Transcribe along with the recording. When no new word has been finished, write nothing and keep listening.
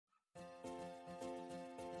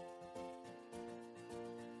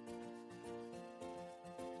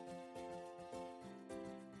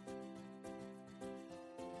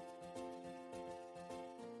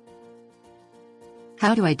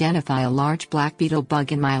How to identify a large black beetle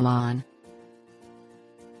bug in my lawn.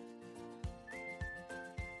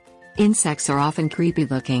 Insects are often creepy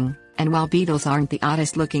looking, and while beetles aren't the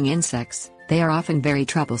oddest looking insects, they are often very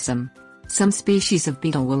troublesome. Some species of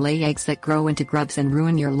beetle will lay eggs that grow into grubs and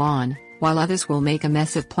ruin your lawn, while others will make a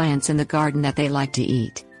mess of plants in the garden that they like to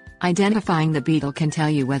eat. Identifying the beetle can tell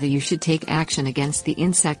you whether you should take action against the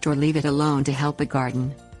insect or leave it alone to help a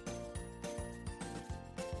garden.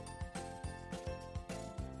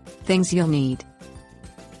 Things you'll need: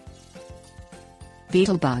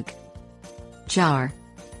 beetle bug, jar,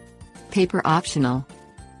 paper optional,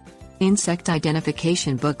 insect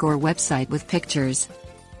identification book or website with pictures.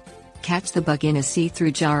 Catch the bug in a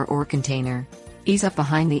see-through jar or container. Ease up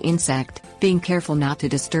behind the insect, being careful not to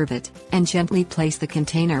disturb it, and gently place the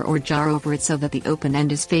container or jar over it so that the open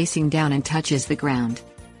end is facing down and touches the ground.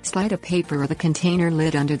 Slide a paper or the container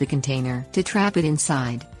lid under the container to trap it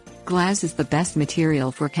inside. Glass is the best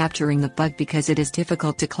material for capturing the bug because it is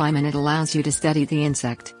difficult to climb and it allows you to study the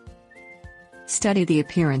insect. Study the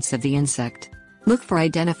appearance of the insect. Look for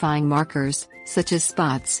identifying markers, such as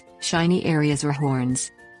spots, shiny areas or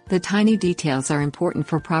horns. The tiny details are important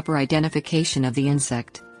for proper identification of the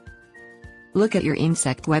insect. Look at your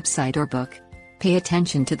insect website or book. Pay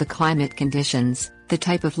attention to the climate conditions, the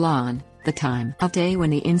type of lawn, the time of day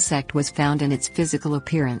when the insect was found and its physical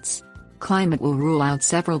appearance. Climate will rule out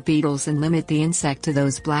several beetles and limit the insect to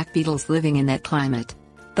those black beetles living in that climate.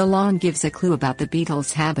 The lawn gives a clue about the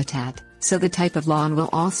beetle's habitat, so the type of lawn will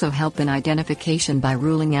also help in identification by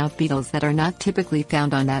ruling out beetles that are not typically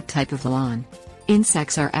found on that type of lawn.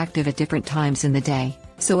 Insects are active at different times in the day,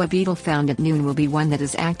 so a beetle found at noon will be one that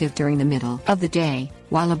is active during the middle of the day,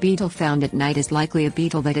 while a beetle found at night is likely a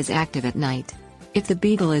beetle that is active at night. If the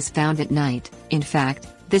beetle is found at night, in fact,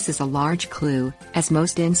 this is a large clue, as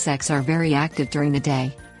most insects are very active during the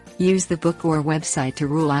day. Use the book or website to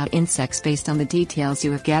rule out insects based on the details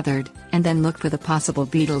you have gathered, and then look for the possible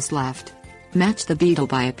beetles left. Match the beetle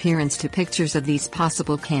by appearance to pictures of these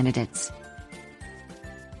possible candidates.